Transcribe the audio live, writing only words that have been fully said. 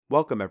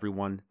Welcome,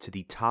 everyone, to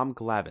the Tom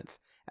Glavinth,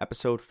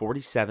 episode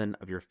 47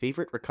 of your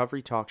favorite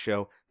recovery talk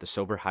show, the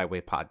Sober Highway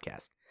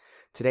Podcast.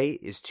 Today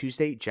is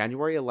Tuesday,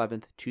 January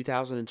 11th,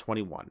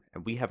 2021,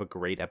 and we have a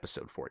great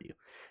episode for you.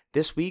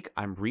 This week,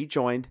 I'm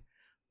rejoined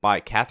by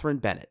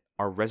Kathryn Bennett,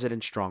 our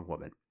resident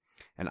strongwoman.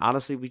 And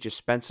honestly, we just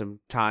spent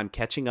some time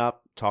catching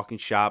up, talking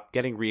shop,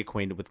 getting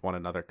reacquainted with one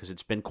another, because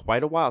it's been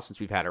quite a while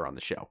since we've had her on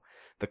the show.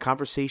 The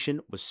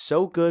conversation was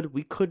so good,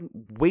 we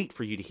couldn't wait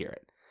for you to hear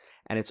it.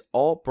 And it's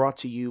all brought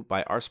to you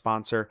by our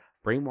sponsor,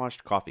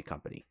 Brainwashed Coffee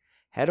Company.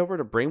 Head over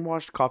to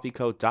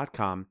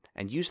brainwashedcoffeeco.com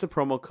and use the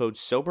promo code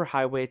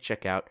SOBERHIGHWAY at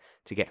checkout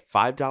to get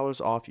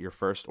 $5 off your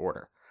first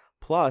order.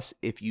 Plus,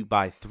 if you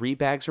buy 3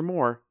 bags or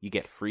more, you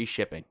get free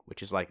shipping,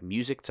 which is like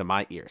music to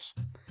my ears.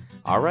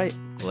 All right,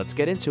 let's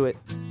get into it.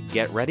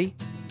 Get ready,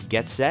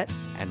 get set,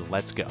 and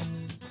let's go.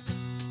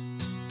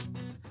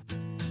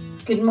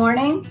 Good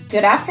morning,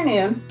 good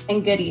afternoon,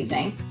 and good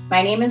evening.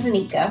 My name is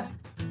Anika.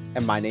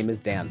 And my name is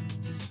Dan.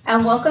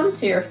 And welcome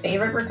to your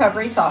favorite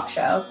recovery talk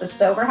show, the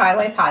Sober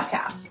Highway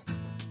Podcast.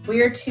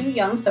 We are 2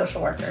 young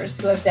social workers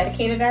who have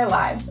dedicated our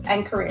lives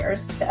and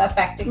careers to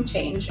affecting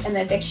change in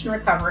the addiction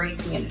recovery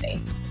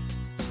community.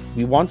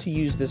 We want to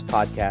use this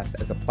podcast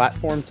as a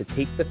platform to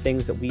take the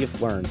things that we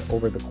have learned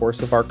over the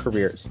course of our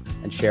careers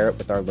and share it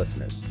with our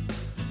listeners.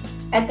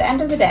 At the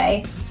end of the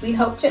day, we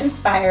hope to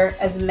inspire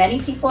as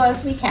many people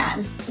as we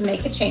can to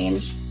make a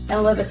change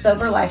and live a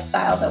sober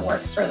lifestyle that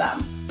works for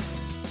them.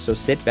 So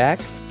sit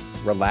back,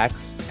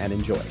 relax, and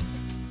enjoy.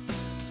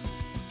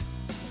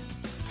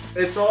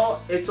 It's all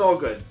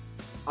good.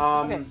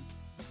 Okay.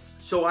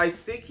 So I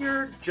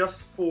figure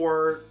just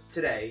for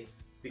today,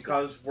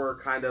 because we're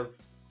kind of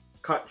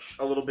cut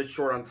a little bit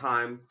short on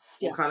time,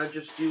 we'll kind of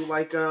just do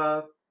like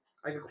a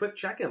quick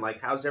check-in. Like,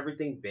 how's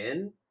everything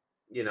been?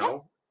 You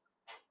know?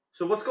 Yeah.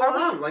 So what's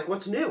going on? Like,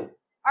 what's new? We're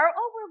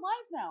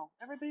live now.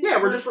 Everybody.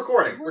 Yeah, we're just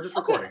recording. We're just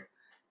recording. Okay.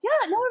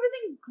 Yeah, no,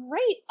 everything's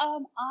great.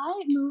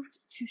 I moved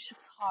to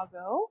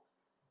Chicago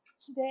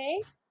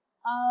today.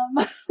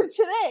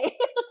 Today.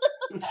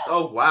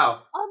 Oh,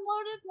 wow.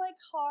 Unloaded my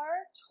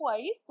car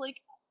twice,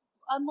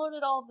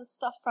 unloaded all the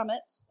stuff from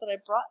it that I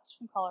brought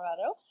from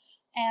Colorado,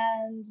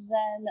 and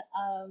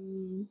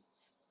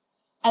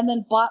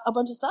then bought a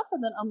bunch of stuff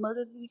and then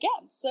unloaded it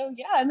again. So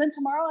yeah, and then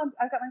tomorrow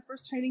I've got my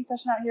first training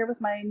session out here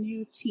with my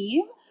new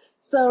team.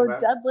 So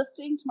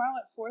deadlifting tomorrow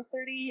at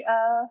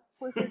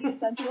 4:30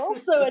 Central.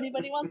 So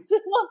anybody wants to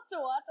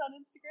watch on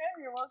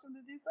Instagram, you're welcome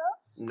to do so.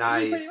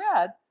 Nice. Pretty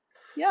rad.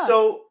 Yeah.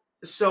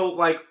 So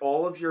like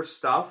all of your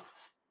stuff,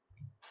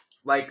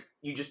 like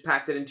you just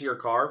packed it into your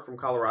car from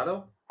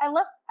Colorado? I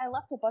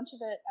left a bunch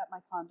of it at my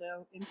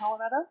condo in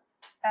Colorado.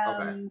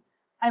 Okay.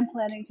 I'm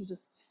planning to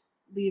just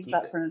leave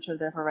that furniture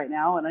there for right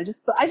now, and I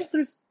just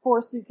threw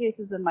 4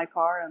 suitcases in my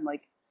car and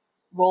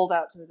rolled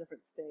out to a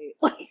different state.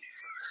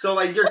 So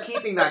you're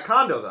keeping that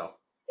condo though?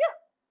 Yeah.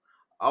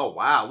 Oh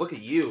wow, look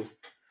at you.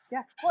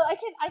 Yeah. Well,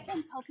 I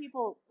can tell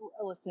people,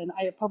 listen,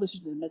 I probably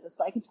shouldn't admit this,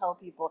 but I can tell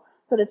people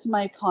that it's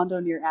my condo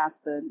near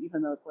Aspen,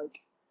 even though it's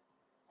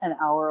an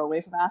hour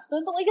away from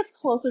Aspen, but it's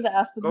closer to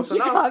Aspen than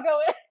Chicago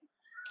is.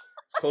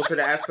 It's closer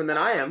to Aspen than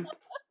I am.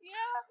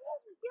 Yeah.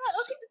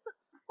 Okay. So,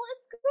 well,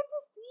 it's good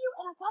to see you,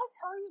 and I gotta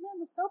tell you, man,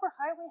 the Sober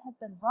Highway has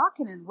been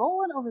rocking and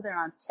rolling over there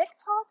on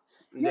TikTok.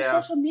 Your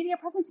social media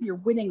presence, and you're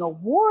winning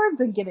awards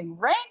and getting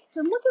ranked,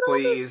 and look at all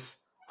this.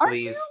 Aren't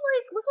you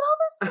look at all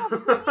this stuff?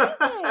 It's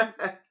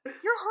amazing.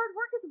 Your hard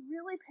work is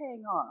really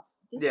paying off.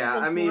 This is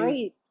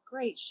a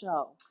great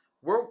show.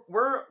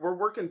 We're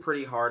working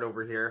pretty hard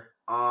over here.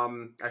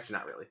 Actually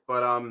not really.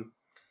 But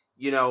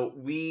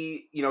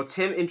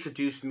Tim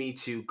introduced me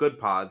to Good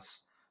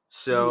Pods.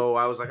 So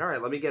I was like, all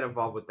right, let me get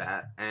involved with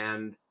that.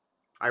 And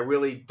I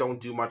really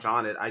don't do much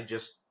on it. I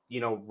just,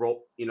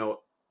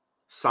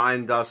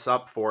 signed us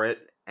up for it.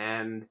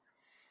 And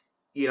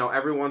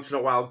every once in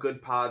a while,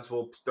 Good Pods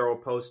will throw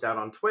a post out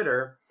on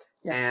Twitter,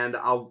 and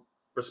I'll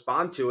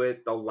respond to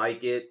it. They'll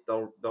like it.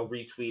 They'll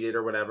retweet it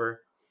or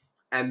whatever.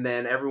 And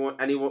then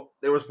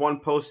there was one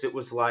post. It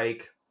was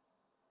like,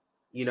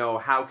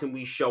 how can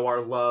we show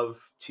our love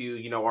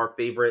to, our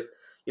favorite,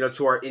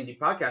 to our indie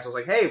podcast? I was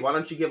like, hey, why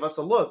don't you give us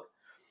a look?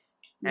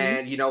 Mm-hmm.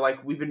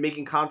 And, we've been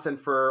making content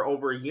for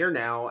over a year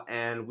now,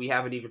 and we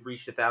haven't even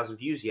reached 1,000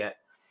 views yet.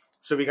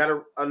 So we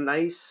got a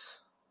nice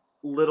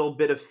little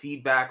bit of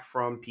feedback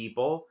from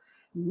people,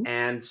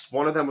 and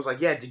one of them was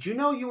like, yeah, did you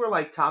know you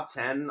were top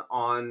 10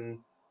 on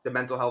the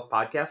mental health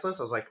podcast list?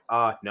 I was like,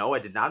 no, I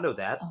did not know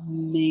that. That's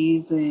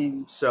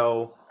amazing.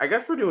 So I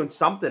guess we're doing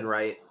something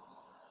right.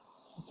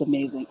 It's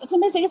amazing. It's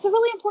a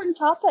really important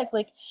topic,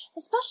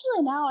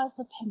 especially now as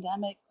the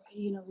pandemic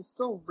is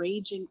still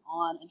raging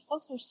on and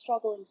folks are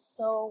struggling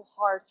so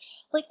hard.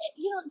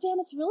 Dan,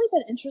 it's really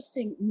been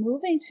interesting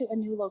moving to a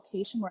new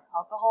location where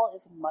alcohol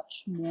is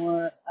much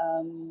more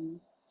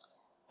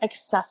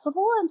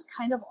accessible and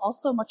kind of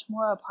also much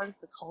more a part of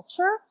the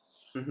culture.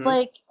 Mm-hmm.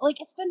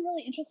 It's been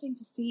really interesting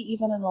to see,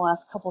 even in the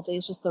last couple of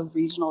days, just the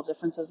regional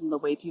differences in the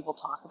way people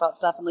talk about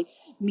stuff and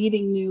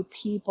meeting new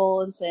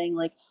people and saying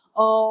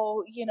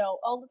oh,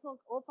 let's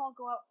all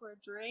go out for a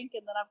drink,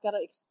 and then I've got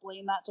to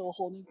explain that to a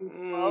whole new group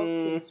of folks.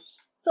 And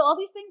so all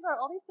these things are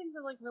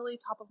like really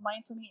top of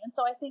mind for me. And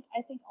so I think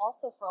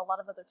also for a lot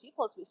of other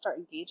people, as we start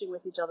engaging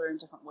with each other in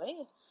different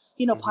ways,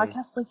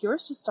 podcasts like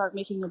yours just start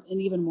making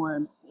an even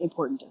more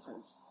important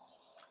difference.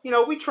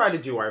 We try to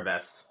do our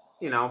best.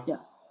 Yeah.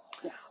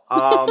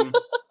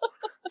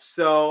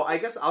 So I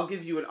guess I'll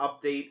give you an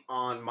update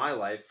on my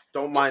life.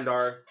 Don't mind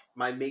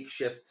my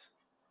makeshift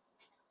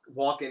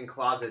walk-in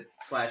closet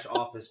 /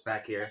 office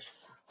back here.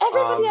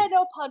 Everybody I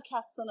know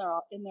podcasts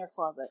in their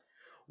closet.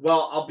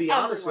 Well, I'll be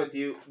honest with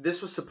you.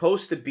 This was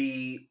supposed to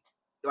be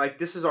like,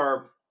 this is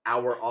our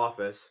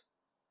office.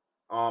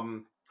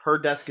 Her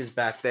desk is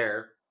back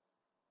there.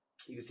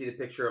 You can see the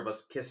picture of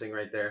us kissing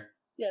right there.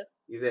 Yes.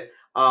 Is it?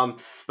 But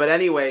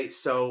anyway,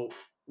 so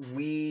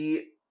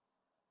what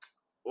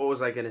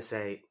was I gonna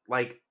say?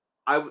 Like,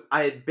 I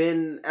had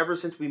been, ever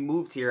since we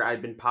moved here,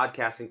 I'd been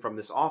podcasting from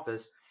this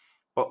office.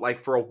 But like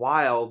for a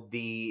while,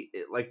 the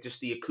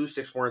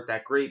acoustics weren't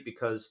that great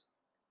because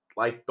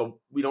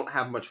we don't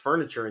have much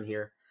furniture in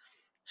here.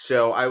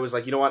 So I was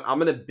like, you know what? I'm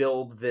gonna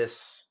build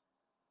this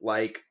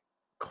like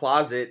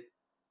closet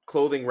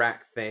clothing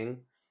rack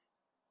thing,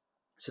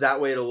 so that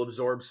way it'll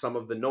absorb some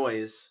of the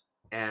noise.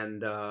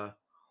 And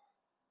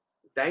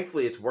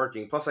thankfully, it's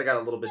working. Plus, I got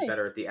a little bit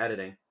better at the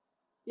editing.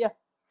 Yeah.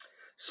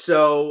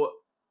 So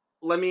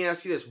let me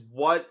ask you this: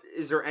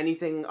 is there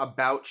anything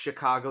about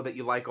Chicago that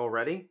you like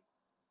already?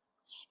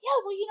 Yeah,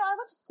 well, I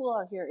went to school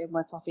out here in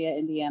West Lafayette,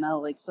 Indiana,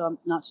 so I'm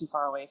not too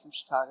far away from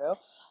Chicago.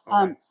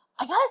 Okay.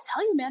 I gotta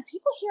tell you, man,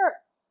 people here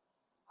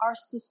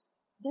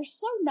they're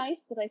so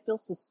nice that I feel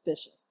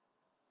suspicious.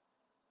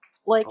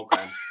 Like,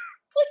 okay.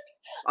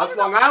 Us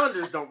Long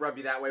Islanders don't rub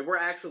you that way. We're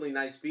actually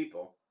nice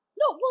people.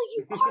 No, well,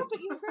 you are,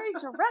 but you're very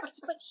direct.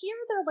 But here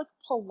they're like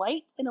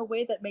polite in a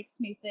way that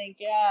makes me think,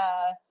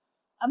 yeah,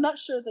 I'm not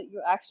sure that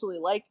you actually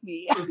like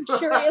me. I'm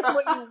curious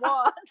what you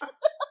want.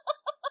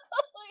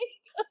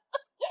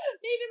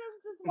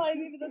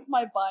 Maybe that's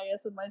my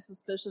bias and my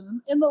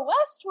suspicion. In the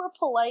West, we're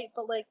polite,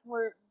 but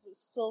we're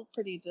still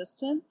pretty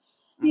distant,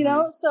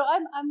 So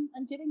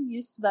I'm getting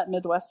used to that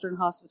Midwestern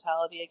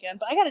hospitality again.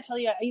 But I got to tell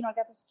you, I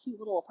got this cute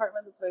little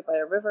apartment that's right by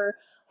a river.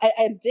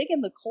 I'm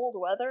digging the cold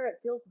weather. It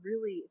feels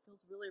really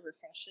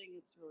refreshing.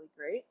 It's really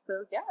great.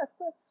 So yeah,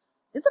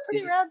 it's a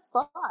pretty rad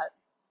spot.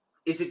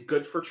 Is it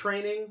good for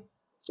training?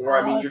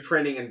 Or, you're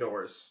training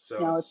indoors. So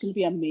no, it's going to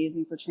be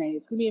amazing for training.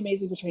 It's going to be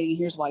amazing for training.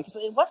 Here's why. Because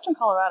in Western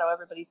Colorado,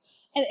 everybody's...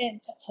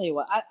 And tell you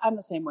what, I'm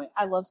the same way.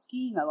 I love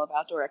skiing. I love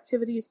outdoor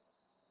activities.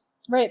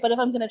 Right, but if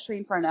I'm going to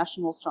train for a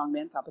national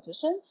strongman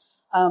competition,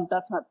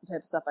 that's not the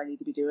type of stuff I need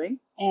to be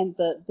doing. And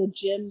the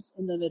gyms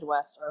in the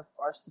Midwest are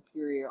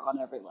superior on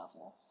every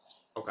level.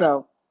 Okay.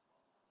 So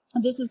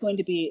this is going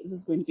to be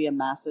a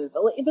massive...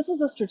 This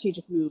was a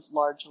strategic move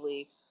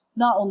largely...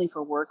 Not only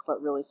for work,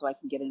 but really so I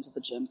can get into the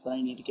gyms that I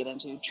need to get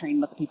into,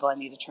 train with the people I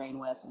need to train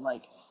with, and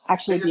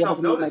actually be able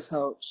to meet my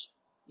coach.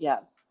 Yeah.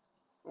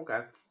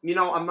 Okay.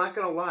 I'm not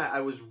going to lie. I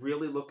was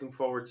really looking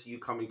forward to you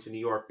coming to New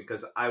York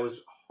because I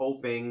was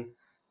hoping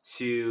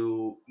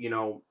to,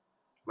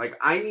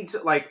 I need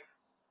to,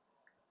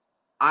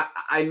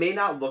 I may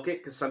not look it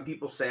because some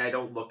people say I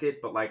don't look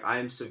it, but I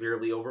am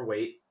severely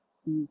overweight.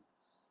 Mm.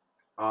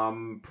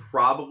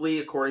 Probably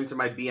according to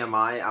my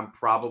BMI, I'm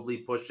probably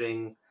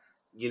pushing,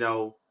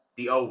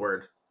 the O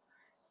word.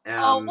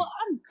 Well, I'm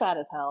fat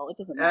as hell. It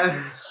doesn't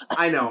matter.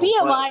 I know.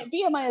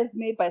 BMI is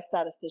made by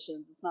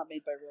statisticians. It's not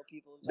made by real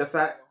people. The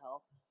fact,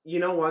 health. You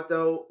know what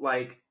though?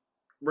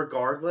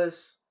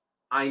 Regardless,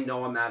 I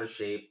know I'm out of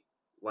shape.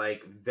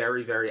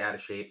 Very, very out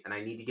of shape, and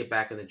I need to get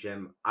back in the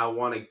gym. I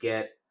want to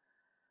get.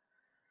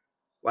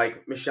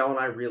 Michelle and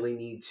I really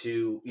need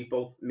to. We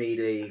both made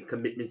a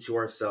commitment to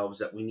ourselves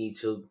that we need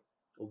to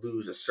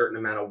lose a certain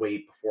amount of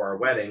weight before our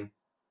wedding,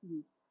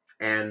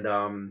 and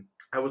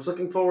I was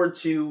looking forward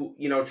to,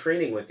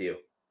 training with you,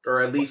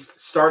 or at least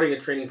starting a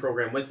training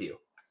program with you.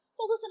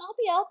 Well, listen, I'll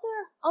be out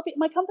there.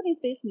 My company's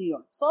based in New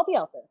York, so I'll be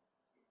out there.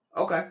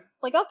 Okay.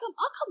 I'll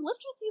come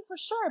lift with you for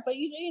sure, but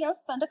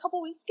spend a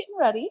couple weeks getting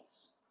ready.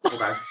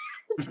 Okay.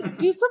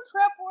 Do some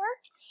prep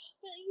work.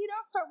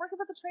 Start working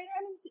with the trainer.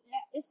 I mean,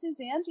 is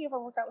Suzanne? Do you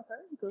ever work out with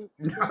her?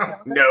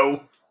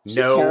 No. She's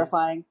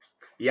terrifying.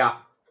 Yeah.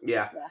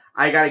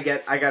 I gotta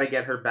get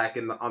her back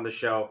on the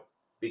show.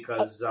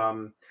 Because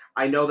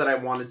I know that I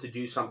wanted to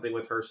do something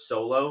with her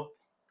solo,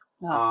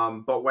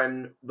 but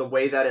when the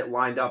way that it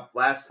lined up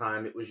last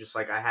time, it was just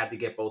I had to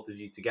get both of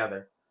you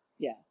together.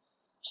 Yeah,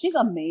 she's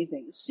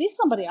amazing. She's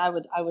somebody I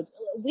would.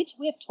 We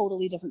have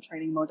totally different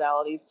training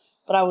modalities,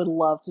 but I would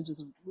love to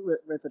just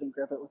rip it and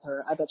grip it with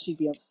her. I bet she'd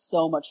be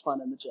so much fun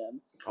in the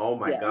gym. Oh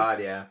my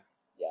God, yeah.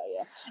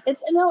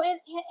 It's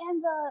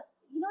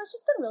it's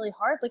just been really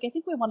hard. I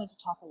think we wanted to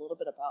talk a little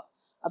bit about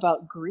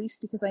about grief,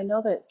 because I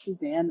know that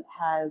Suzanne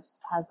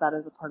has that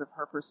as a part of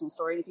her personal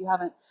story. And if you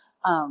haven't,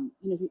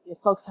 if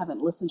folks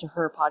haven't listened to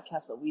her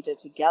podcast that we did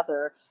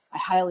together, I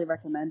highly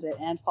recommend it.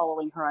 And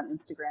following her on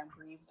Instagram,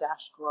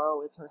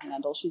 grieve-grow is her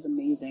handle. She's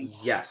amazing.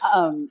 Yes.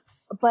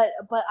 But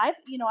I've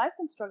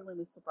been struggling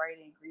with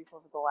sobriety and grief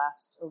over the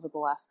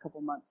last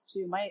couple months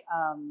too.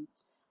 And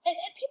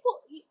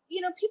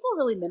people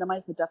really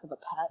minimize the death of a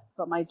pet,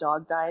 but my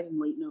dog died in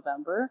late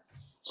November.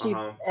 She,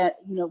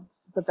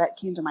 the vet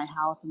came to my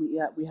house, and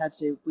we had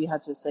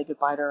to say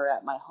goodbye to her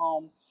at my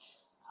home.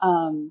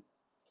 And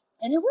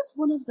it was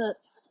one of the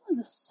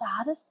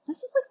saddest. This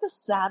is like the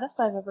saddest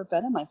I've ever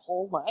been in my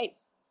whole life.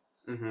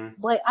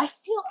 Mm-hmm. Like I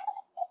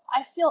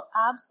feel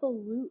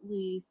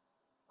absolutely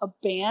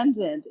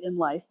abandoned in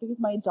life because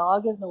my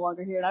dog is no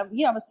longer here, and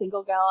I'm a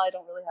single gal. I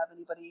don't really have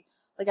anybody.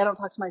 Like I don't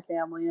talk to my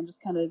family. I'm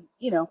just kind of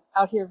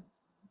out here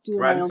doing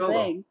my own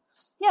thing.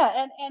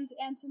 Yeah, and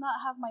to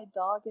not have my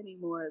dog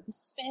anymore,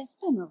 it's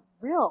been a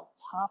real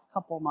tough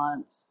couple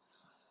months.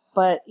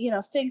 But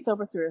staying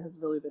sober through it has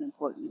really been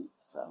important.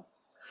 So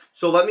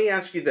let me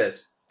ask you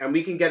this, and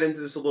we can get into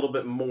this a little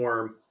bit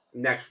more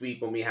next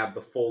week when we have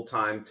the full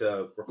time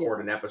to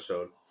record an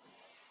episode.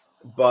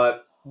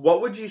 But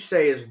what would you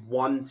say is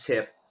one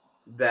tip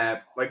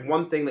that, like,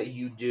 one thing that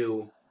you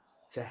do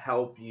to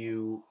help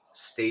you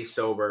stay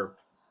sober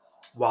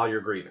while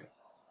you're grieving?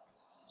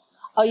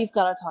 Oh, you've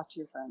got to talk to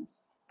your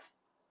friends.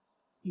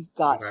 You've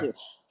got to.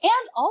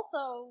 And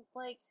also,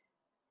 like,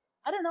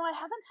 I don't know, I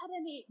haven't had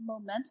any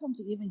momentum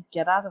to even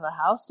get out of the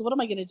house. So what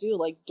am I going to do?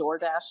 Like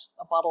DoorDash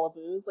a bottle of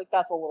booze? Like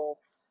that's a little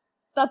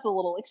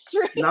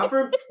extreme.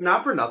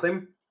 Not for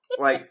nothing.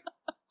 Like,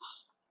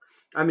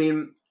 I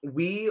mean,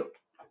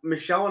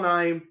 Michelle and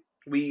I,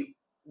 we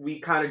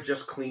kind of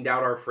just cleaned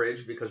out our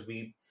fridge because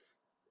we've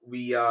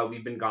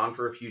been gone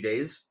for a few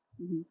days.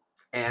 Mm-hmm.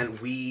 And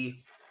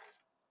we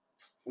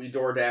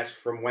DoorDashed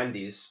from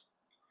Wendy's.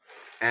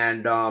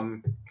 And I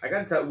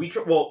got to tell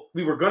you,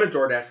 we were going to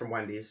DoorDash from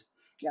Wendy's.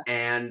 Yeah.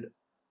 And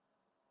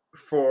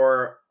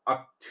for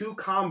 2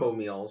 combo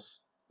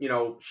meals,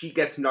 she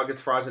gets nuggets,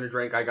 fries, and a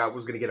drink.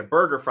 Was going to get a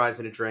burger, fries,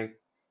 and a drink.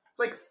 It's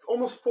like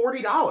almost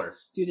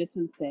 $40. Dude, it's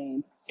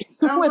insane. It's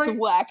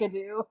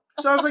wackadoo.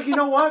 So I was like, you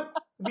know what?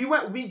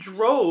 We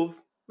drove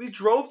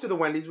to the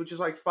Wendy's, which is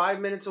like 5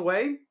 minutes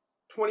away,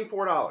 $24.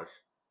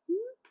 Mm-hmm.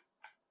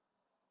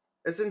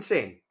 It's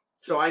insane.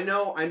 So I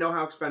know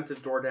how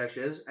expensive DoorDash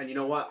is, and you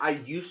know what? I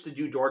used to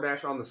do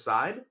DoorDash on the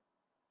side.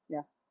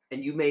 Yeah.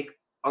 And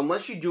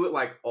unless you do it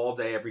like all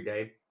day, every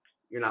day,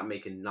 you're not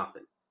making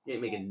nothing. You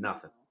ain't making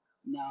nothing.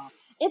 No.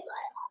 I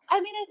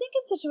think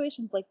in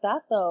situations like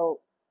that,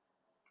 though,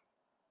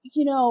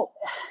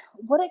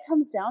 what it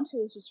comes down to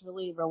is just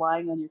really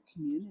relying on your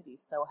community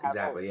so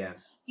heavily. Exactly, yeah.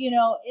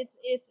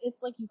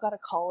 It's like you've got to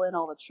call in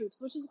all the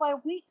troops, which is why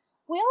we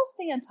all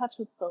stay in touch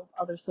with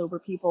other sober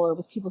people or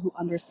with people who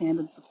understand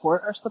and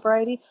support our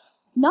sobriety,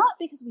 not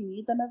because we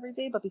need them every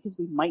day, but because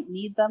we might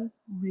need them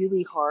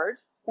really hard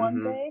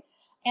one day.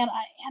 And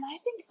I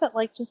think that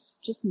like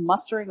just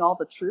mustering all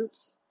the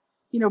troops,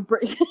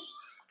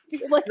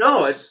 like,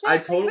 no, I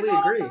totally agree.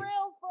 Off the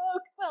rails,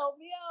 folks, help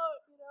me out,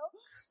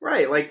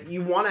 Right, like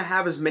you want to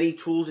have as many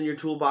tools in your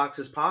toolbox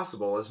as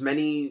possible, as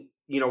many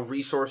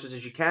resources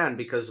as you can,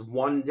 because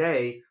one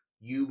day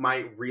you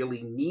might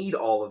really need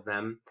all of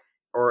them,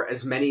 or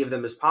as many of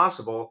them as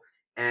possible,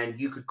 and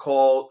you could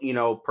call,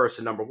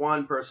 person number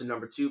 1, person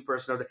number 2,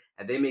 person number,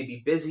 and they may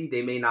be busy,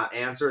 they may not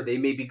answer, they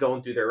may be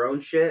going through their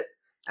own shit,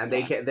 and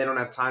they don't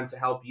have time to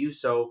help you.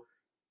 So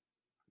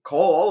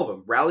call all of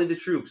them, rally the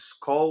troops,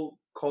 call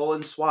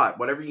in SWAT,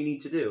 whatever you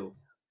need to do.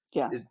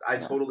 Yeah, I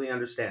totally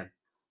understand.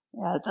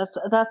 Yeah,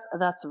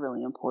 that's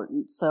really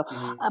important. So,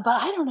 but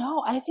I don't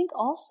know. I think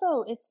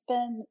also it's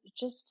been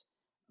just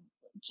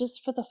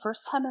for the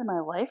first time in my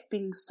life,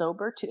 being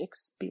sober to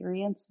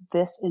experience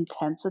this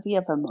intensity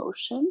of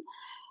emotion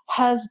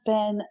has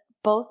been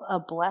both a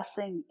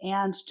blessing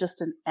and just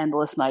an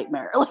endless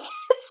nightmare. Like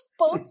it's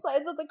both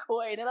sides of the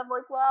coin, and I'm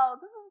like, wow,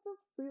 this is just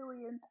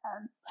really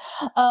intense.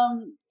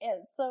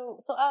 And so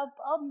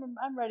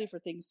I'm ready for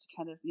things to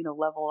kind of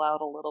level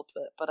out a little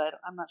bit, but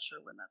I'm not sure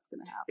when that's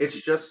going to happen.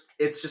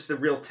 It's just a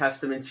real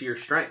testament to your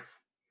strength.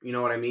 You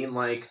know what I mean?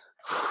 Like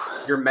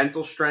your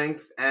mental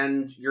strength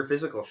and your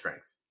physical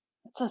strength.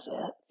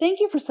 Thank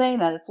you for saying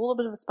that. It's a little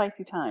bit of a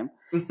spicy time,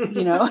 it's a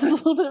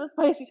little bit of a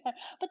spicy time.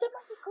 But then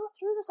when you go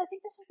through this, I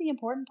think this is the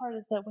important part,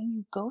 is that when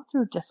you go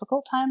through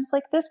difficult times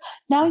like this,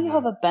 now you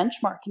have a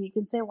benchmark and you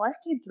can say, well, I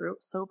stayed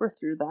sober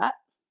through that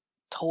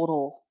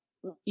total,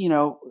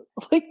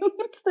 like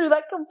through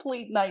that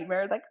complete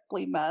nightmare, that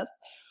complete mess.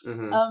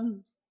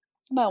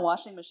 My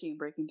washing machine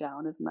breaking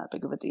down isn't that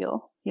big of a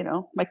deal.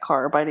 My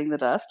car biting the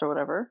dust or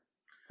whatever.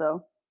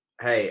 So.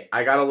 Hey,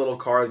 I got a little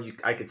car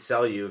I could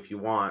sell you if you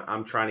want.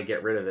 I'm trying to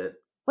get rid of it.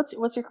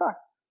 What's your car?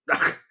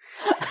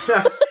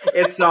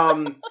 It's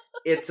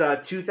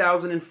a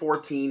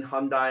 2014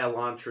 Hyundai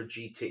Elantra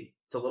GT.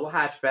 It's a little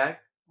hatchback.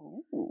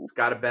 Ooh. It's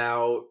got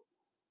about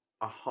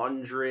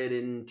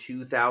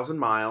 102,000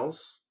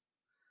 miles.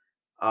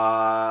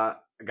 I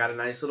got a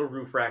nice little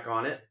roof rack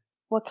on it.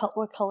 What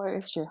color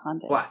is your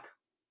Hyundai? Black.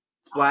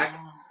 Black.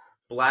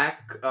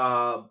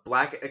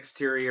 Black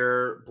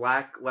exterior,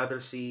 black leather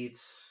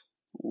seats.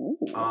 Ooh.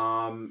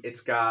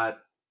 It's got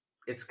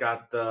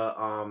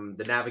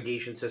the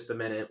navigation system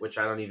in it, which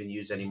I don't even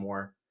use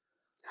anymore.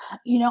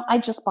 I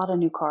just bought a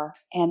new car,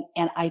 and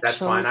That's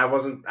fine.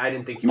 I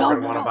didn't think you were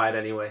going to want to buy it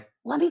anyway.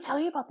 Let me tell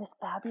you about this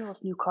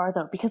fabulous new car,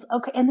 though, because,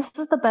 and this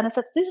is the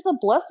benefits. These are the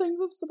blessings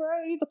of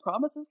sobriety, the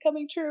promises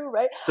coming true,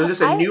 right? So is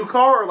this a new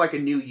car or like a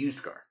new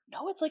used car?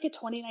 No, it's like a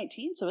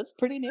 2019, so it's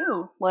pretty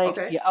new. Like,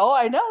 okay. Yeah,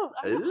 I know.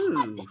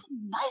 Ooh.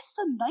 It's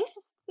the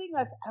nicest thing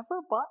I've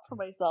ever bought for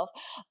myself.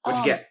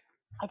 What'd you get?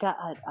 I got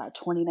a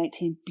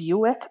 2019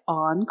 Buick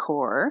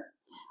Encore.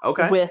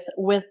 Okay.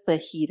 With the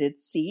heated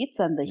seats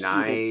and the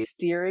heated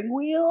steering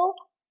wheel.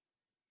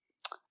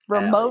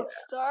 Remote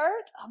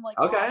start. I'm like,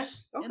 okay.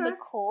 In the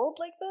cold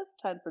like this,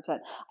 10 for 10.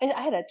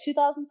 I had a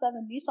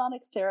 2007 Nissan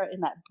Xterra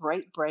in that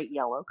bright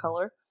yellow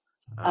color.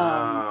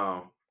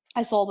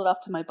 I sold it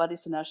off to my buddy,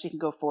 so now she can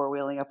go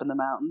four-wheeling up in the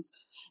mountains.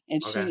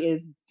 And she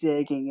is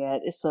digging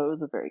it. So it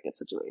was a very good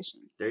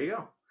situation. There you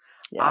go.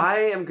 Yeah. I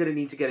am going to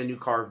need to get a new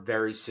car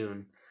very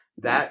soon.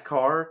 That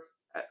car,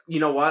 you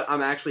know what?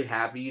 I'm actually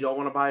happy you don't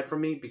want to buy it from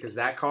me because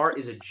that car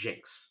is a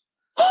jinx.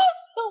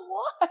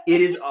 What?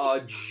 It is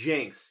a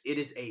jinx. It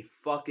is a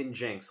fucking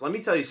jinx. Let me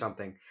tell you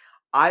something.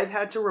 I've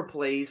had to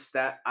replace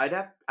that. I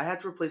had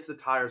to replace the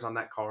tires on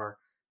that car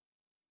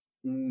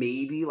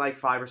maybe like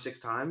 5 or 6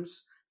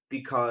 times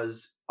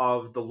because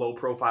of the low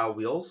profile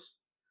wheels.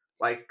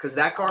 Like, because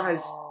that car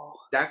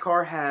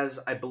has,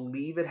 I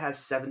believe it has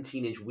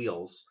 17-inch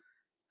wheels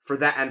for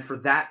that. And for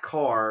that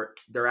car,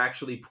 they're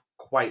actually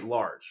quite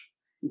large.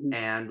 Mm-hmm.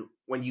 And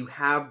when you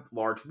have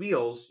large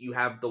wheels, you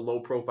have the low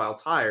profile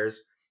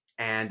tires,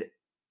 and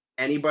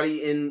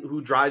anybody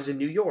who drives in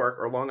New York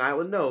or Long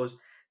Island knows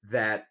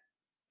that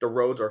the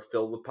roads are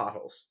filled with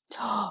potholes.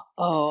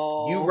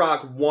 Oh. You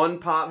rock one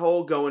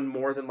pothole going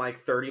more than like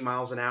 30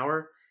 miles an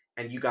hour,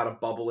 and you got a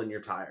bubble in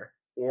your tire,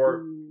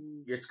 or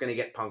it's going to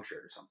get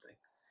punctured or something.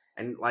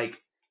 And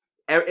like,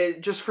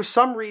 just for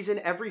some reason,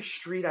 every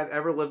street I've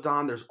ever lived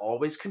on, there's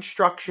always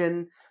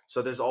construction.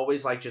 So there's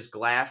always like just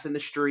glass in the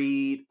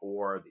street,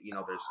 or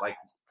there's like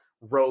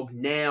rogue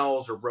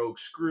nails or rogue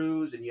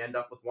screws, and you end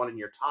up with one in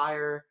your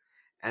tire.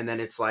 And then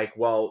it's like,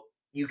 well,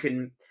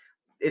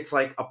 it's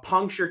like a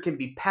puncture can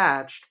be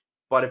patched,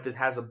 but if it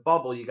has a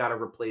bubble, you got to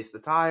replace the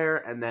tire.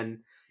 And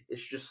then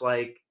it's just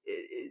like,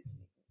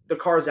 the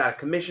car's out of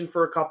commission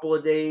for a couple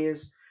of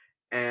days.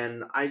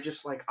 And I'm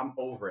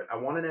over it. I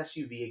want an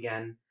SUV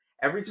again.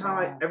 Every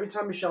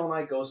time Michelle and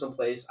I go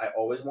someplace, I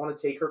always want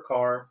to take her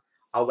car.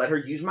 I'll let her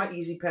use my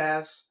Easy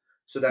Pass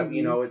so that,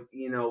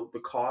 the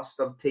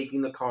cost of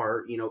taking the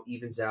car,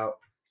 evens out.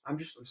 I'm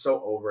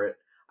so over it.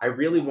 I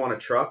really want a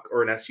truck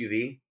or an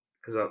SUV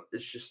because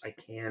it's just, I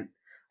can't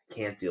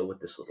deal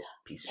with this little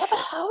piece of shit. But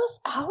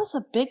how is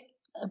a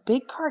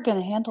big car going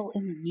to handle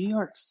in New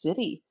York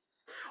City?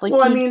 Like,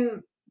 well, I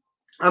mean,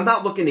 I'm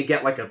not looking to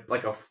get like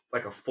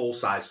a full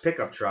size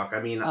pickup truck.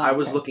 I mean, I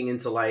was looking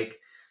into like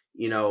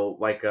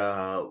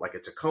a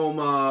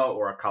Tacoma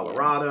or a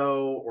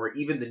Colorado or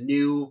even the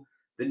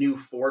new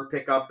Ford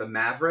pickup, the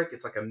Maverick.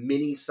 It's like a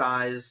mini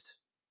sized.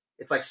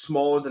 It's like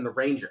smaller than the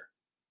Ranger.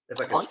 It's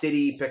like a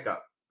city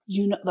pickup.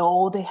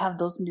 They have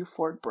those new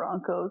Ford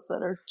Broncos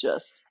that are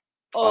just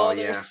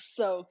they're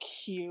so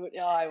cute.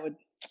 Oh, I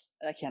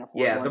can't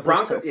afford one. The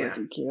Broncos, so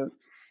freaking cute.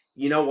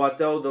 You know what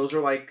though? Those are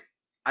like,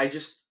 I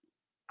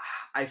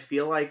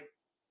feel like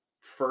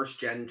first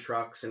gen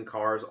trucks and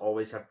cars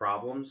always have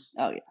problems.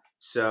 Oh yeah.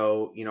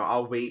 So,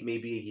 I'll wait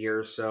maybe a year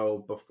or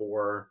so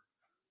before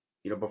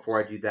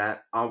I do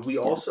that. We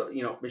also,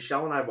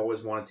 Michelle and I have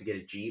always wanted to get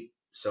a Jeep,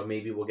 so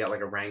maybe we'll get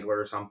like a Wrangler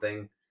or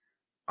something.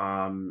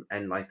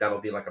 And like,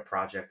 that'll be like a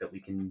project that we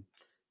can,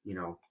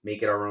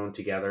 make it our own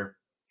together.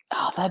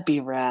 Oh, that'd be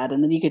rad.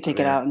 And then you could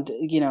take it out and,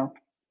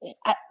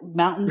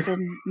 mountains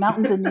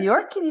in New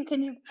York. Can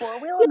you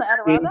four-wheel in the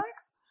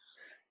Adirondacks?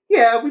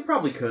 Yeah, we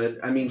probably could.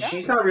 I mean,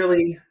 she's not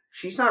really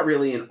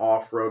an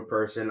off-road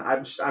person.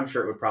 I'm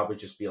sure it would probably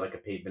just be like a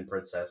pavement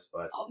princess,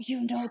 but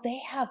they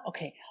have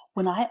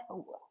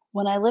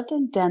when I lived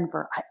in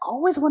Denver, I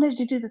always wanted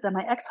to do this, and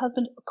my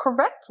ex-husband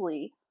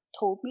correctly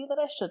told me that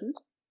I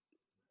shouldn't.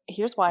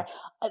 Here's why.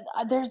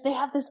 They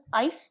have this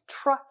ice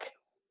truck.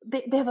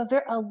 They have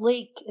a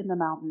lake in the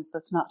mountains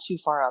that's not too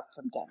far up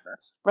from Denver,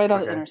 right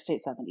on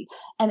Interstate 70.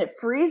 And it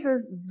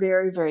freezes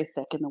very, very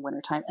thick in the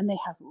wintertime. And they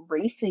have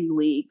racing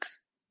leagues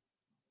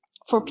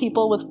for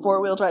people with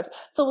four-wheel drives.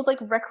 So with like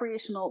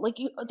recreational,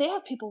 they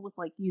have people with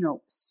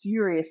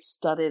serious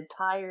studded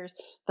tires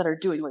that are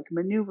doing like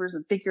maneuvers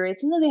and figure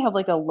eights. And then they have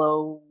like a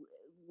low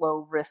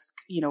risk,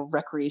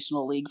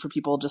 recreational league for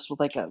people just with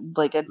like a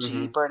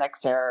Jeep or an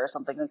Xterra or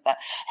something like that.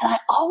 And I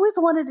always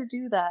wanted to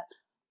do that.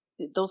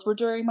 Those were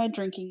during my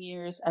drinking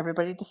years.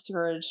 Everybody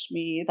discouraged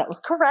me. That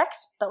was correct.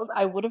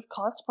 I would have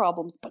caused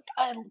problems, but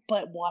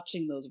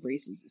watching those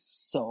races is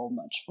so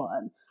much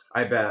fun.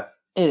 I bet.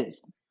 It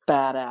is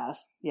badass.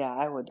 Yeah,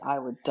 I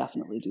would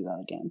definitely do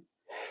that again.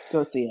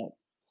 Go see it.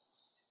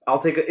 I'll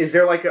take it. Is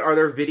there are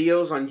there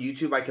videos on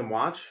YouTube I can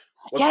watch?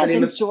 It's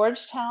in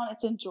Georgetown.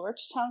 It's in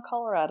Georgetown,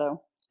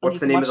 Colorado. What's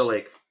the name of the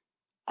lake?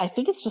 I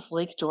think it's just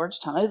Lake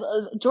Georgetown.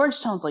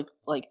 Georgetown's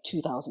like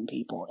 2,000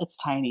 people. It's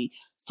tiny.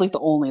 It's like the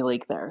only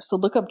lake there. So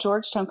look up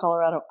Georgetown,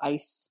 Colorado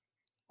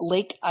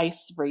lake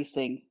ice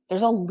racing.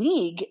 There's a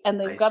league,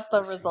 and they've got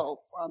the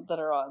results that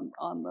are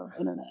on the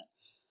internet.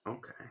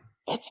 Okay.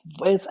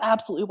 It's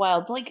absolutely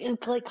wild. Like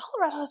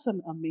Colorado has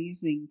some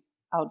amazing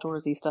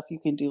outdoorsy stuff you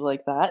can do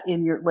like that.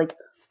 In your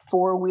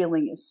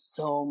four-wheeling is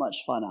so much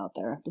fun out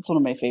there. It's one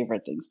of my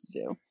favorite things to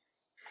do.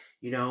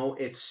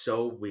 It's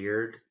so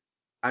weird.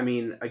 I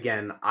mean,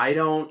 again,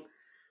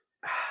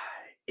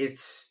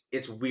 it's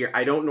weird.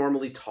 I don't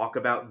normally talk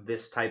about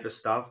this type of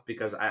stuff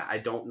because I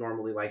don't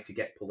normally like to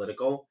get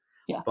political.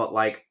 Yeah. But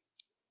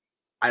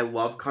I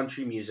love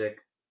country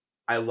music.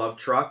 I love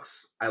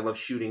trucks. I love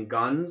shooting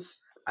guns.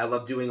 I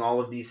love doing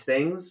all of these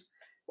things.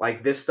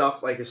 This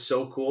stuff is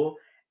so cool.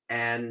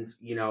 And,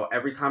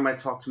 every time I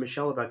talk to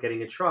Michelle about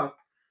getting a truck,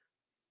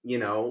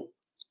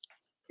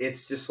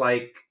 it's just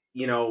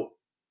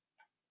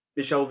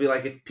Michelle will be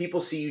like, if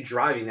people see you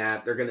driving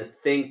that, they're going to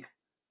think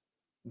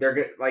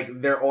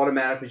they're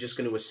automatically just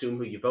going to assume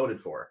who you voted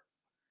for.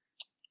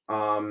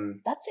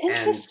 That's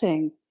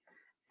interesting.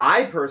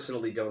 I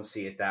personally don't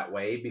see it that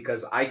way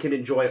because I can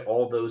enjoy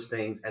all those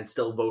things and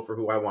still vote for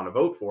who I want to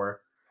vote for.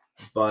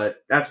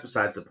 But that's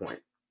besides the point.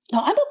 No,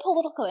 I'm a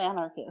political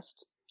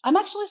anarchist. I'm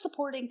actually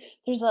supporting.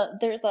 There's a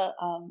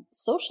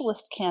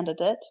socialist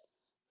candidate.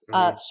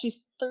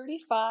 She's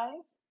 35,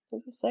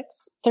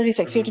 36.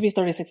 36. Mm-hmm. You have to be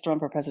 36 to run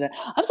for president.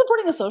 I'm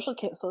supporting a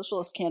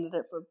socialist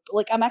candidate for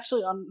I'm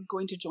actually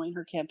going to join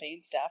her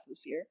campaign staff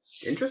this year.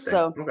 Interesting.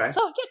 So okay.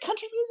 So yeah,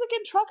 country music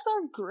and trucks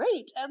are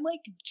great, and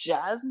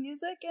jazz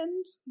music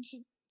and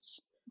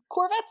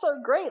Corvettes are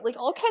great.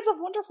 All kinds of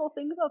wonderful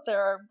things out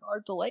there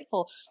are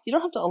delightful. You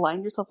don't have to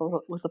align yourself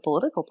with a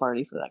political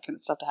party for that kind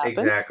of stuff to happen.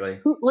 Exactly.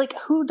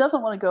 Who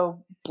doesn't want to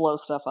go blow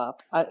stuff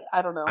up?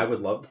 I don't know.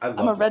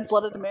 I'm a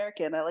red-blooded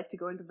American. I like to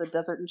go into the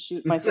desert and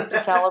shoot my 50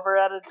 caliber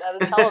at a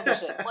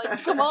television.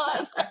 Come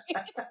on.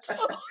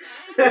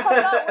 You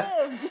have not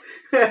lived.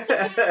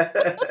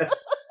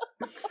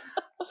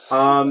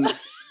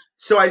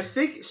 So I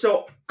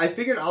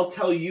figured I'll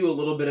tell you a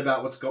little bit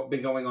about what's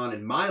been going on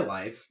in my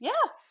life. Yeah.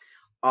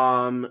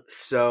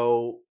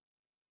 So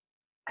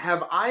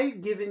have I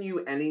given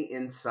you any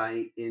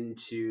insight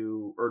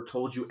into or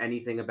told you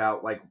anything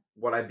about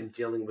what I've been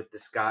dealing with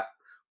this guy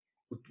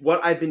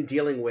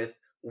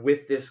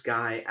with this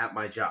guy at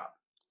my job?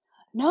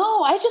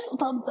 No, I just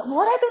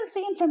what I've been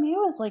seeing from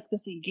you is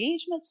this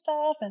engagement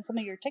stuff and some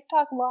of your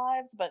TikTok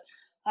lives, but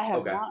I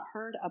have not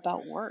heard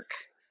about work.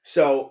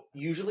 So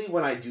usually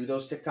when I do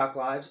those TikTok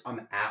lives,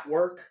 I'm at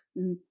work.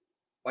 Mm-hmm.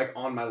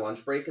 On my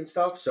lunch break and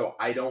stuff, so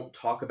I don't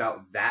talk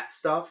about that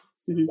stuff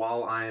mm-hmm.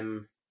 while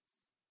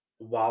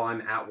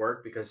I'm at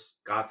work because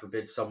God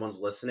forbid someone's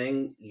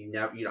listening.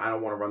 I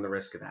don't want to run the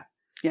risk of that.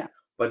 Yeah.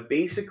 But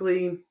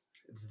basically,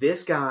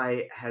 this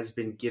guy has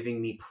been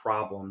giving me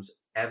problems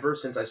ever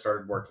since I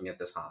started working at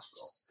this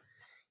hospital.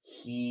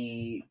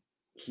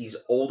 He's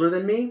older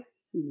than me.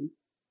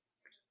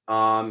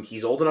 Mm-hmm.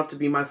 He's old enough to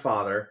be my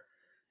father.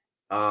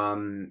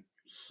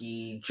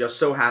 He just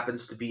so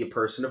happens to be a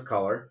person of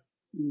color.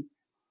 Mm-hmm.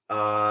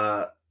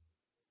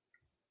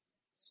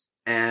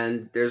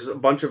 And there's a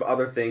bunch of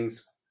other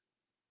things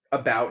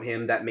about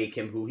him that make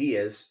him who he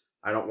is.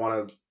 I don't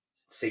want to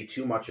say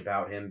too much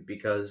about him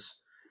because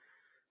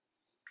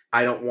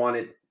I don't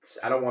want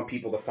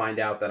people to find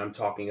out that I'm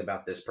talking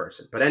about this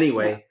person. But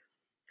anyway,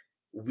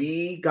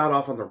 we got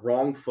off on the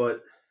wrong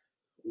foot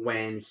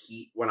when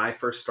I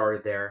first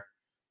started there.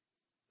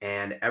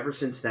 And ever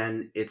since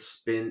then,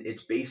 it's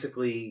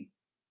basically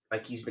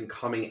he's been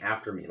coming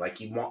after me.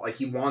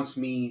 He wants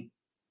me.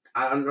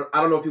 I don't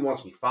know if he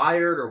wants me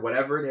fired or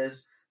whatever it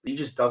is. But he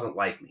just doesn't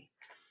like me.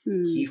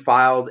 He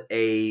filed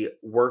a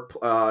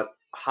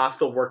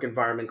hostile work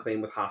environment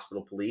claim with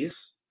hospital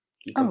police.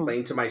 He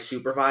complained to my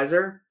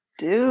supervisor.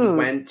 Dude. He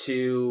went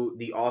to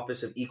the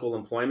Office of Equal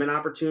Employment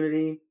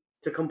Opportunity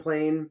to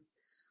complain.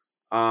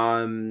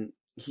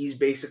 He's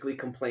basically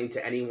complained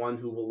to anyone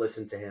who will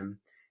listen to him.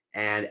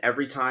 And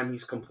every time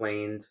he's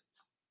complained,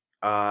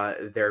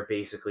 they're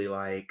basically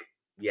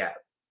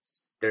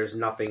there's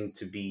nothing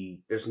to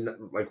be,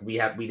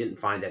 we didn't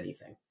find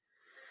anything.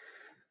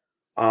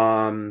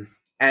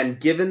 And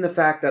given the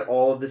fact that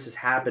all of this has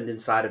happened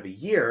inside of a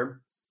year,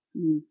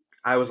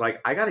 I was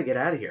like, I got to get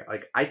out of here.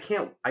 I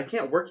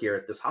can't work here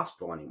at this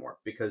hospital anymore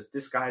because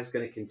this guy's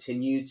going to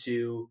continue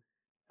to,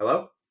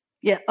 hello?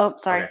 Yeah. Oh,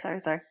 sorry. Okay.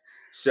 Sorry.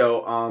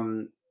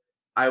 So,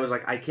 I was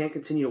like, I can't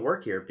continue to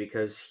work here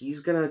because he's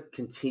going to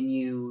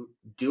continue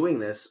doing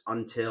this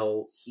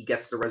until he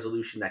gets the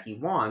resolution that he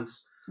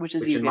wants. Which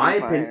in my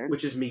opinion,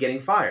 which is me getting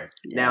fired.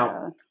 Yeah.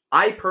 Now,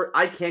 I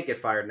can't get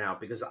fired now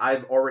because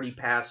I've already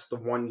passed the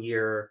 1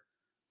 year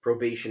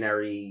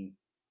probationary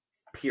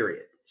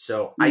period.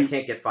 So I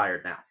can't get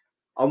fired now.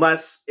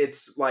 Unless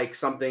it's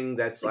something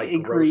that's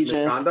egregious. Gross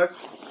misconduct.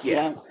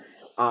 Yeah.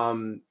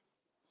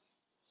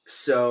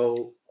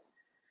 So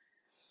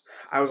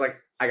I was like,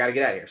 I got to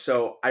get out of here.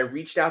 So I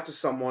reached out to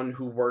someone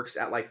who works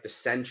at like the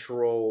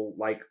central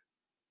like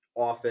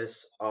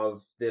office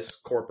of this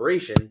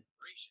corporation.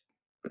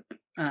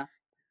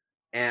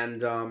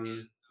 And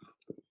I'm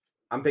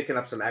picking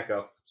up some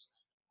echo.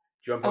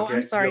 Do you want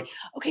I'm sorry.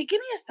 Okay, give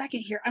me a second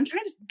here. I'm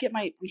trying to get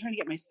my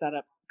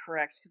setup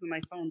correct because my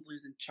phone's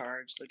losing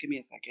charge. So give me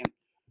a second.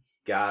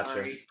 Gotcha.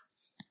 Sorry.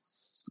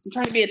 I'm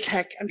trying to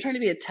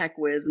be a tech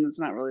whiz, and it's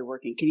not really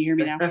working. Can you hear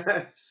me now?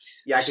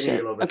 Yeah, I can hear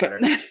you a little bit better.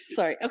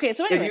 Sorry. Okay,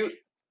 so anyway.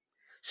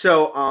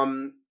 So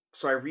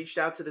I reached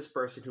out to this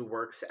person who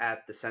works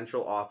at the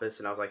central office,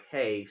 and I was like,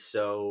 hey,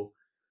 so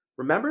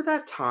remember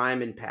that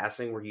time in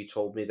passing where you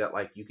told me that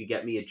like you could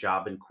get me a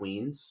job in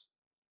Queens?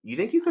 You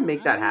think you can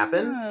make that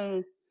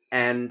happen?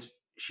 And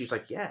she's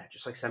like, yeah,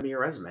 just like send me your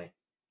resume.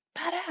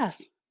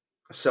 Badass.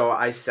 So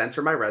I sent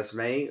her my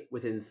resume.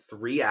 Within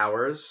 3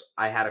 hours,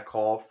 I had a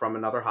call from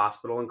another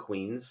hospital in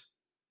Queens.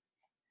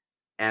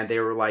 And they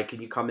were like,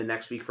 can you come in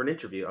next week for an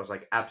interview? I was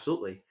like,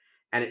 absolutely.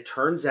 And it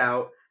turns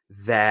out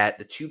that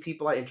the two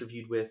people I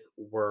interviewed with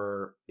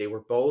were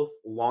both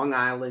Long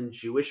Island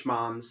Jewish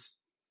moms.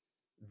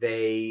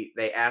 They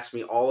asked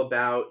me all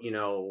about,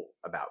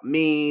 about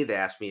me. They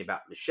asked me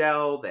about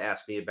Michelle. They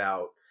asked me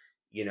about,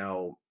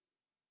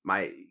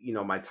 my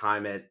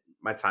time at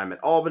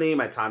Albany,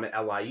 my time at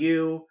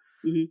LIU.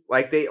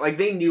 Mm-hmm.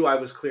 They knew I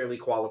was clearly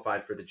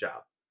qualified for the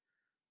job.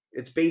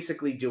 It's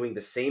basically doing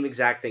the same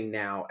exact thing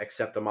now,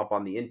 except I'm up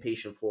on the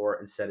inpatient floor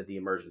instead of the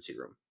emergency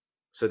room.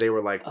 So they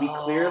were like, we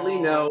clearly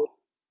know.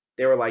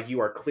 They were like,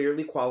 you are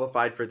clearly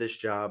qualified for this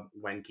job.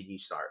 When can you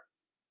start?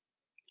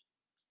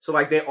 So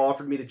like they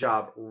offered me the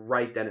job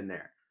right then and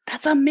there.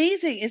 That's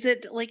amazing. Is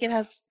it like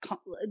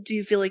do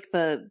you feel like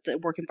the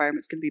work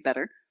environment's going to be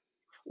better?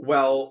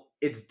 Well,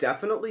 it's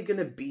definitely going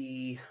to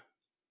be,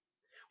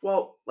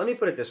 well, let me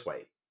put it this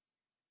way.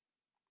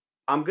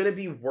 I'm going to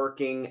be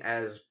working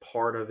as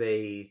part of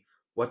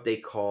what they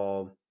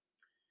call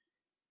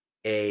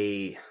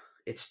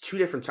it's two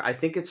different, I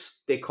think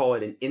they call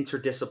it an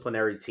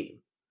interdisciplinary team.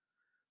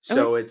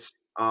 So it's,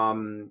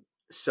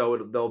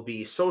 there'll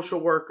be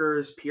social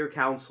workers, peer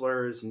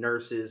counselors,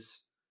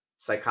 nurses,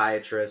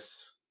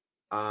 psychiatrists.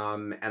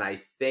 And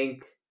I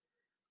think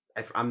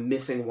I'm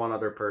missing one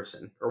other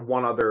person or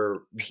one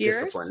other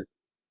discipline.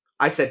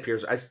 I said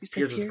peers. Peers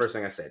was the first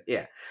thing I said.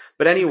 Yeah.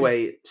 But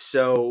anyway,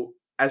 So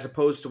as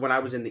opposed to when I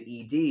was in the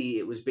ED,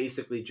 it was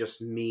basically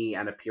just me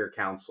and a peer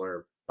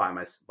counselor by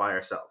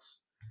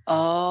ourselves.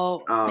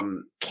 Oh,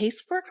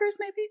 caseworkers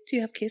maybe? Do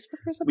you have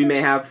caseworkers? We may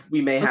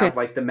have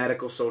like the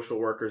medical social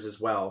workers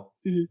as well.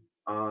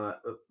 Mm-hmm.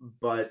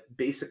 But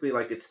basically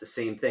like it's the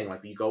same thing.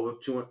 Like you go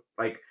up to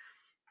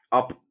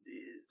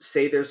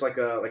say there's like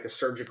a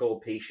surgical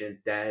patient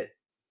that,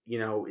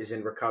 is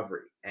in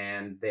recovery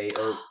and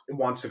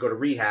wants to go to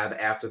rehab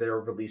after they're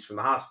released from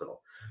the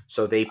hospital.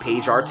 So they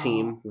page our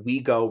team.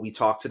 We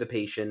talk to the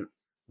patient.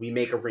 We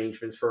make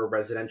arrangements for a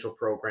residential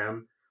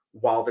program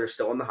while they're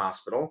still in the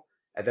hospital.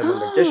 And then when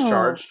they're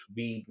discharged,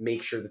 we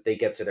make sure that they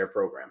get to their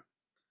program.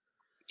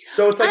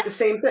 So it's like the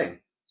same thing.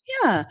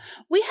 Yeah,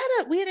 we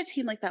had a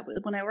team like that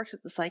when I worked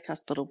at the psych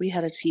hospital. We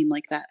had a team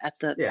like that at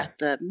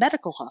the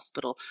medical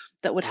hospital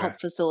that would help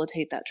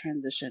facilitate that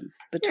transition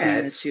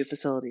between the two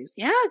facilities.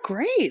 Yeah,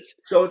 great.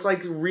 So it's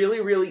like really,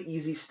 really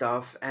easy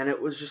stuff, and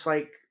it was just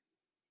like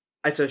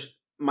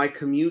my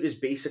commute is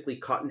basically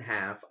cut in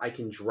half. I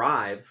can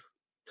drive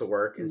to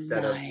work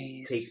instead of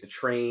take the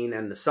train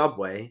and the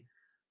subway.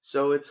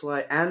 So it's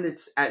like, and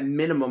it's at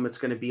minimum, it's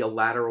going to be a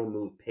lateral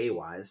move pay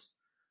wise.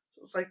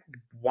 So it's like,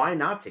 why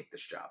not take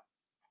this job?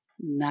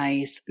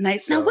 Nice. So,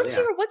 now, what's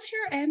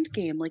your end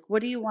game? Like,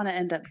 what do you want to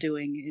end up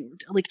doing?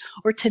 Like,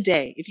 or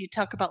today, if you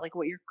talk about like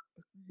what your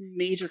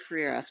major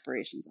career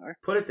aspirations are.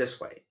 Put it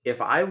this way: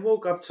 if I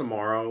woke up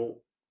tomorrow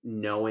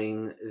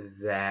knowing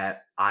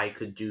that I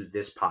could do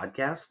this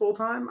podcast full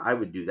time, I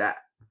would do that.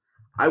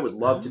 I would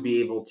love to be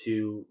able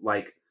to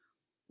like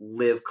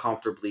live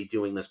comfortably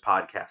doing this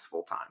podcast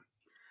full time.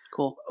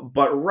 Cool.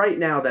 But right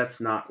now, that's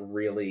not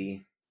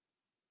really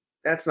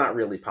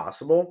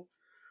possible.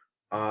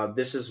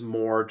 This is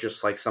more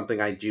just like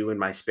something I do in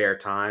my spare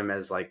time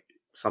as like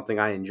something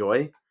I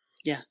enjoy.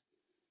 Yeah.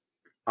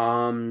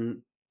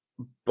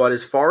 But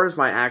as far as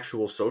my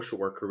actual social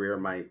work career,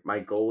 my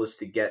goal is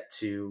to get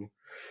to,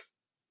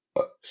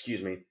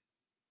 excuse me.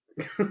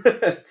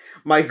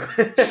 my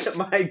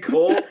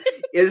goal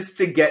is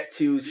to get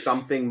to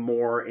something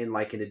more in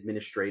like an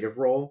administrative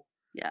role.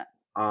 Yeah.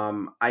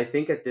 I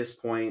think at this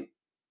point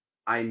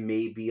I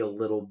may be a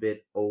little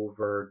bit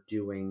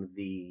overdoing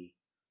the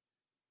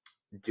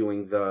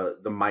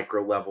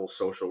micro level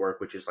social work,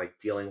 which is like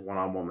dealing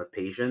one-on-one with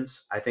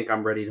patients. I think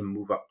I'm ready to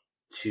move up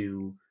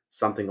to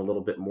something a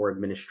little bit more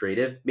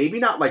administrative. Maybe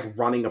not like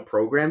running a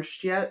program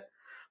just yet,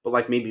 but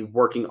like maybe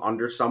working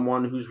under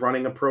someone who's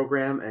running a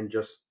program and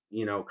just,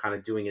 kind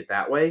of doing it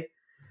that way.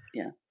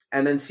 Yeah.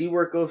 And then see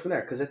where it goes from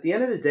there. Because at the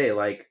end of the day,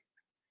 like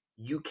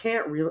you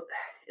can't really,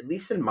 at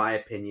least in my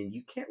opinion,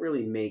 you can't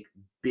really make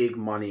big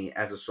money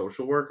as a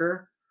social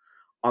worker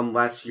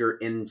unless you're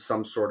in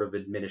some sort of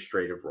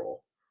administrative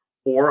role.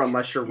 or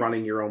unless you're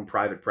running your own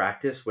private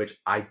practice, which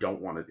I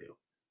don't want to do.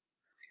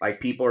 Like,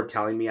 people are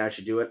telling me I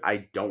should do it.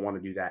 I don't want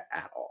to do that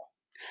at all.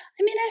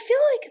 I mean, I feel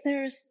like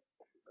there's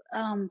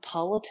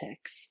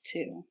politics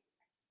too.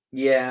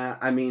 Yeah,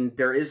 I mean,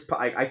 there is.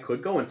 I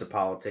could go into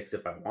politics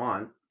if I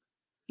want.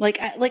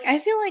 I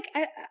feel like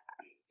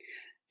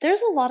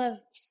there's a lot of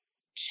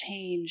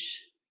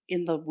change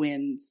in the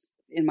winds,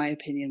 in my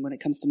opinion, when it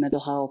comes to mental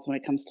health, when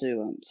it comes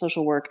to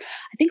social work.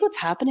 I think what's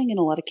happening in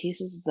a lot of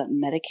cases is that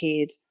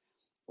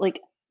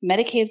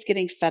Medicaid's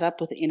getting fed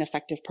up with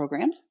ineffective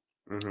programs.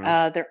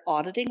 Mm-hmm. They're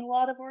auditing a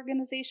lot of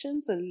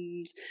organizations,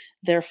 and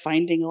they're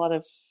finding a lot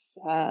of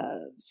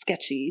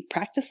sketchy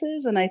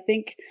practices. And I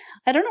think,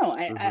 I don't know,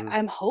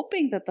 I'm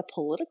hoping that the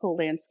political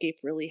landscape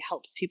really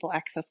helps people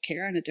access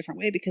care in a different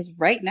way, because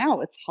right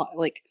now it's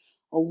like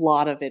a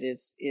lot of it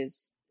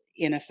is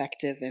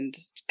ineffective and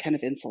kind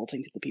of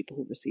insulting to the people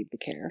who receive the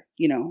care,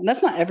 and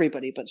that's not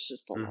everybody, but it's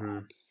just a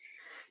lot.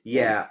 So.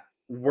 Yeah.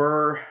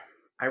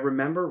 I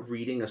remember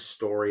reading a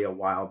story a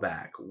while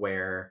back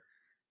where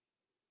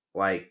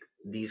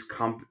these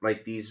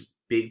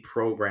big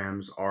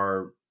programs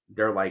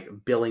they're like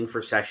billing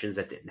for sessions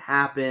that didn't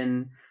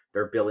happen.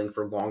 They're billing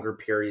for longer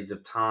periods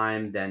of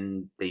time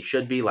than they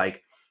should be,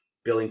 like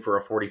billing for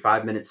a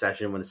 45-minute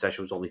session when the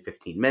session was only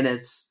 15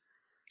 minutes.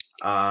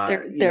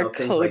 They're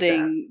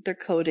coding. They're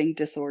coding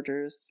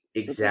disorders.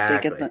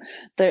 Exactly. So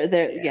that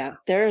they get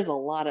there's a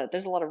lot of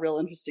real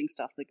interesting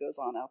stuff that goes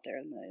on out there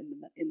in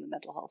the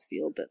mental health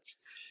field that's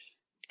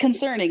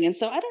concerning. And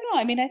so I don't know.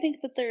 I mean, I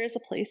think that there is a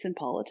place in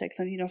politics,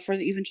 and for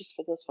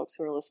those folks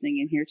who are listening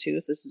in here too,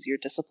 if this is your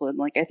discipline,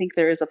 I think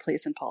there is a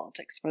place in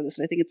politics for this.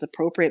 And I think it's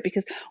appropriate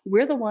because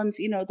we're the ones,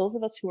 those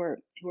of us who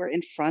are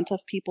in front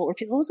of people, or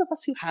those of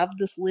us who have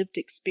this lived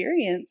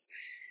experience.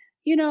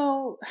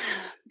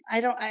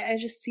 I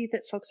just see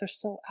that folks are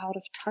so out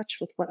of touch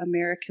with what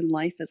American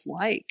life is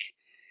like.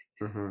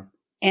 Mm-hmm.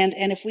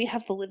 And if we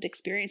have the lived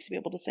experience to be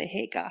able to say,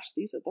 hey, gosh,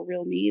 these are the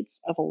real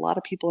needs of a lot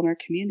of people in our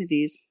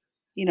communities,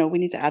 we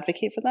need to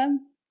advocate for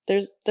them.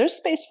 There's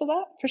space for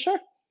that, for sure.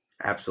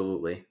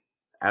 Absolutely.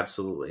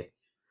 Absolutely.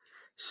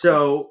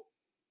 So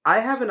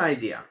I have an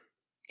idea.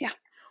 Yeah.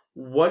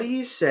 What do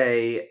you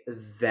think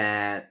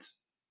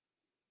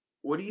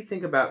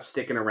about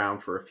sticking around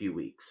for a few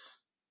weeks?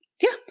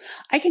 Yeah,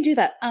 I can do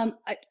that. I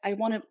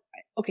want to.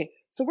 Okay,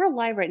 so we're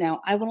live right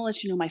now. I want to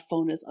let you know my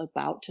phone is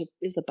about to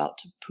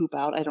poop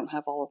out. I don't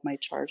have all of my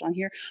charge on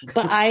here,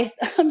 but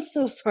I'm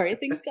so sorry.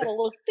 Things got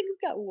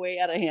way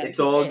out of hand. It's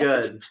all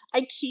good.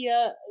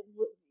 IKEA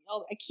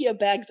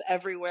bags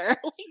everywhere.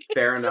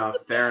 Fair enough.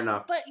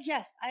 But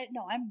yes,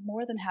 I'm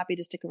more than happy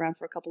to stick around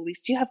for a couple of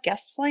weeks. Do you have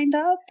guests lined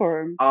up,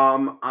 or?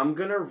 I'm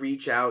gonna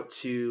reach out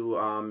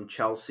to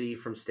Chelsea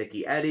from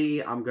Sticky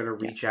Eddie. I'm gonna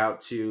reach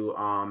out to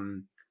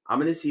I'm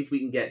going to see if we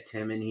can get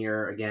Tim in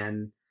here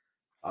again.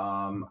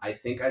 I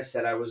think I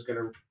said I was going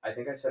to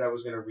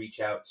reach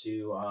out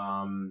to,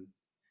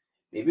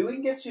 maybe we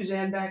can get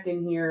Suzanne back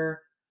in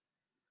here.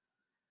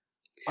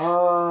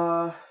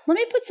 Let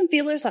me put some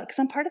feelers out, because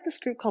I'm part of this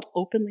group called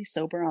Openly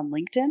Sober on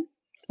LinkedIn.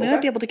 We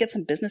might be able to get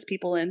some business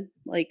people in.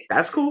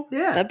 That's cool.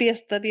 Yeah.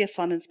 That'd be a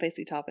fun and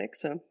spicy topic.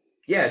 So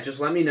yeah, just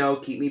let me know.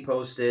 Keep me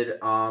posted.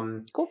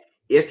 Cool.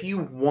 If you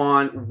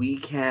want, we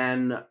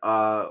can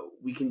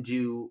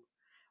do,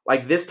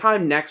 this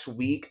time next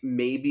week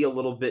may be a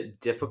little bit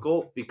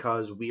difficult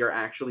because we are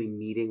actually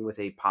meeting with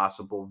a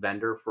possible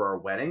vendor for our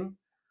wedding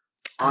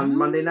on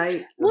Monday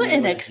night. What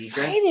an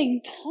exciting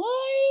time!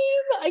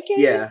 I can't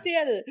even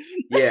stand it.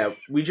 Yeah,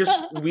 we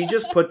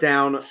just put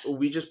down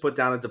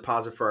a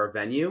deposit for our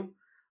venue.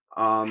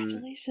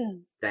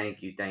 Congratulations!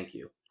 Thank you.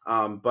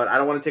 But I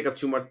don't want to take up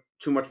too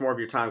much more of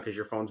your time because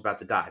your phone's about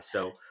to die.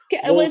 So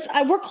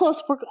we're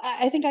close.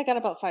 I think I got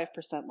about 5%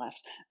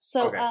 left.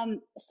 So okay.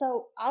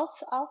 So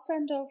I'll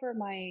send over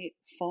my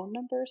phone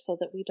number so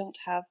that we don't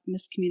have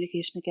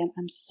miscommunication again.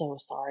 I'm so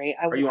sorry.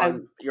 You're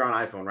on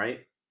iPhone, right?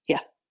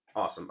 Yeah.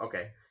 Awesome.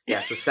 Okay. Yeah.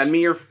 So send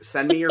me your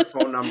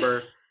phone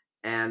number,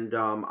 and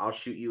I'll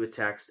shoot you a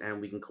text, and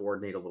we can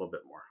coordinate a little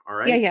bit more. All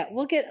right. Yeah.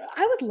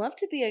 I would love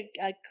to be a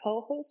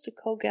co-host, a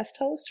co-guest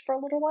host for a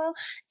little while,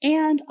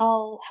 and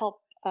I'll help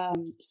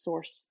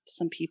source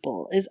some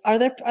people. Are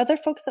there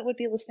folks that would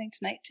be listening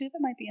tonight too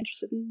that might be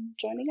interested in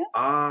joining us?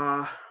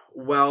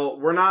 Well,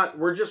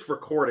 we're just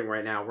recording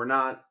right now. We're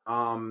not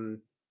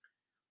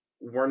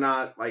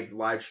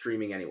live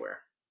streaming anywhere.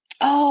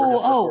 We're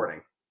just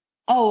recording.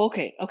 Oh,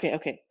 okay.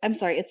 I'm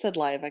sorry. It said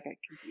live. I got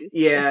confused.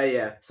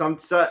 Yeah.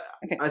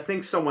 Okay. I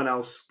think someone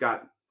else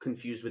got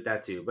confused with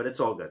that too, but it's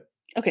all good.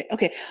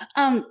 Okay.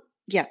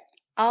 Yeah.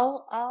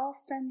 I'll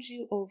send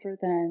you over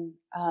then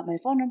my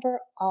phone number.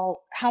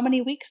 How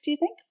many weeks do you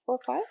think? 4 or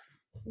 5?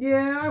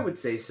 Yeah, I would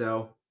say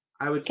so.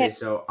 Say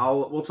so.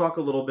 We'll talk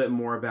a little bit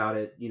more about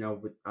it,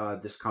 with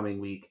this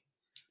coming week.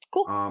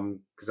 Cool.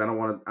 Because I don't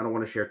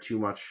want to share too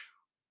much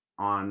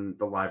on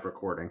the live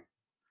recording.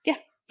 Yeah.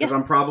 Because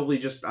I'm probably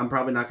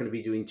not going to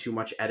be doing too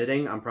much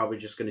editing. I'm probably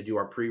just going to do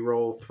our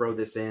pre-roll, throw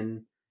this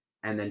in,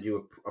 and then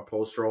do a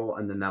post roll,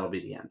 and then that'll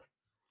be the end.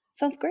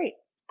 Sounds great.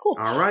 Cool.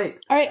 All right.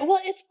 Well,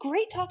 it's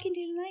great talking to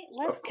you tonight.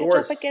 Let's catch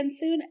up again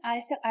soon.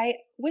 I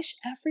wish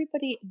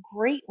everybody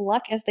great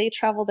luck as they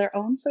travel their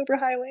own sober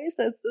highways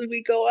as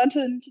we go on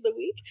into the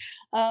week.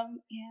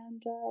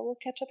 And we'll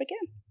catch up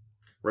again.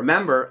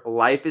 Remember,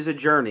 life is a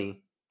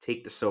journey.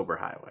 Take the sober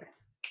highway.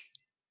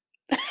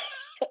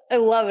 I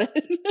love it.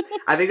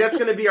 I think that's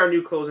going to be our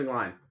new closing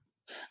line.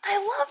 I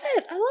love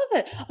it.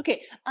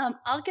 Okay,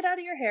 I'll get out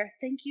of your hair.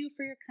 Thank you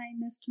for your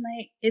kindness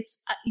tonight. It's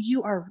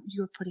you're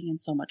putting in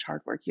so much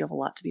hard work. You have a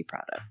lot to be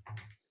proud of.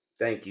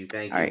 Thank you.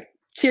 All right.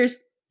 Cheers.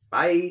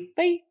 Bye.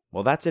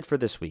 Well, that's it for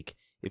this week.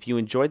 If you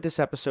enjoyed this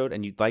episode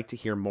and you'd like to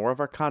hear more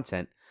of our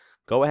content,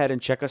 go ahead and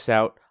check us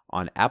out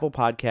on Apple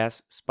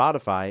Podcasts,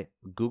 Spotify,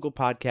 Google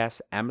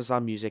Podcasts,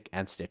 Amazon Music,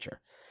 and Stitcher.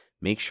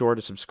 Make sure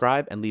to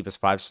subscribe and leave us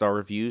 5-star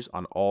reviews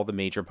on all the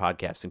major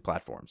podcasting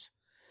platforms.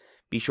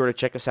 Be sure to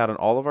check us out on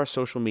all of our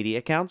social media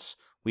accounts.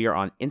 We are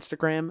on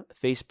Instagram,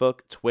 Facebook,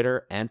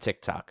 Twitter, and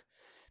TikTok.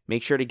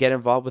 Make sure to get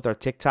involved with our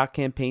TikTok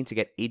campaign to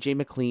get AJ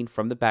McLean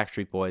from the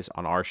Backstreet Boys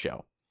on our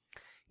show.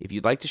 If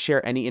you'd like to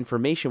share any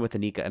information with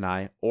Anika and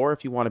I, or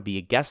if you want to be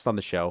a guest on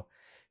the show,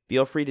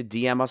 feel free to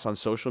DM us on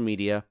social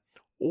media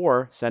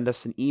or send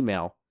us an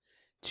email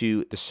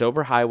to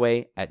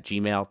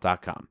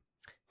thesoberhighway@gmail.com.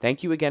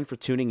 Thank you again for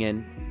tuning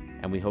in,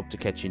 and we hope to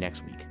catch you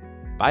next week.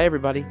 Bye,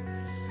 everybody.